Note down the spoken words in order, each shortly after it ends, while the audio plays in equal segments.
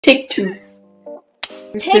Take 2.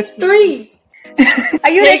 Take 3. Are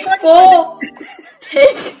you Take 4.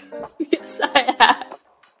 Take. Yes, I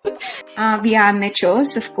am. We are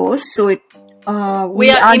amateurs, of course. So we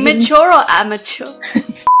are immature or amateur?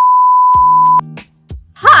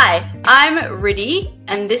 Hi, I'm Riti,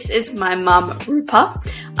 and this is my mum, Rupa.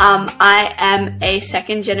 I am a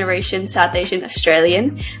second-generation South Asian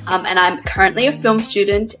Australian, and I'm currently a film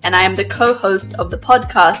student, and I am the co-host of the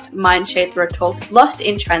podcast Mindkshetra Talks Lost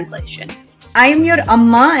in Translation. I am your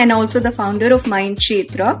Amma and also the founder of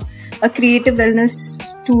Mindkshetra, a creative wellness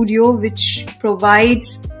studio which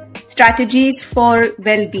provides strategies for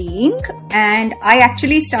well-being. And I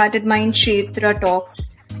actually started Mindkshetra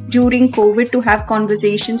Talks during COVID to have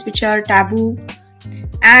conversations which are taboo.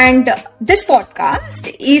 And this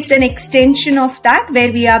podcast is an extension of that,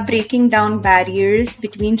 where we are breaking down barriers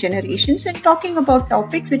between generations and talking about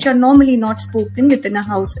topics which are normally not spoken within a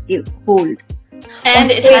household.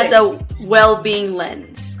 And it has a well-being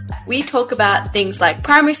lens. We talk about things like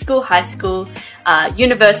primary school, high school,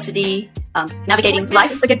 university, navigating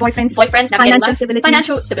life, boyfriends,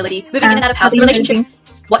 financial stability, moving in and out of house, relationship.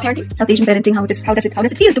 What parenting? South Asian parenting. How does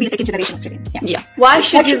it feel to be a second generation Australian? Yeah. Why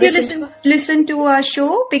should you listen to our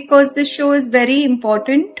show? Because this show is very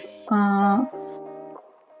important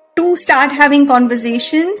to start having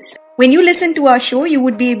conversations. When you listen to our show, you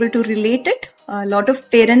would be able to relate it. A lot of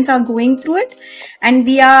parents are going through it, and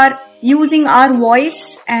we are using our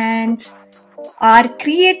voice and our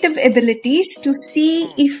creative abilities to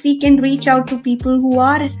see if we can reach out to people who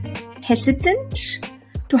are hesitant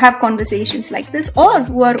to have conversations like this, or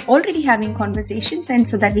who are already having conversations, and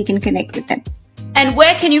so that we can connect with them. And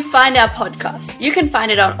where can you find our podcast? You can find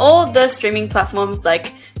it on all the streaming platforms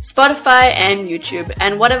like Spotify and YouTube,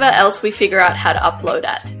 and whatever else we figure out how to upload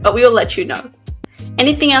at. But we will let you know.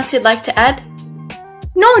 Anything else you'd like to add?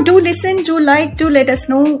 No, do listen, do like, do let us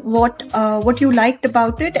know what you liked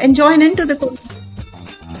about it, and join into the conversation.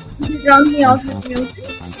 You drown me out with music.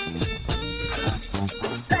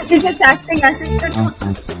 It's just acting as if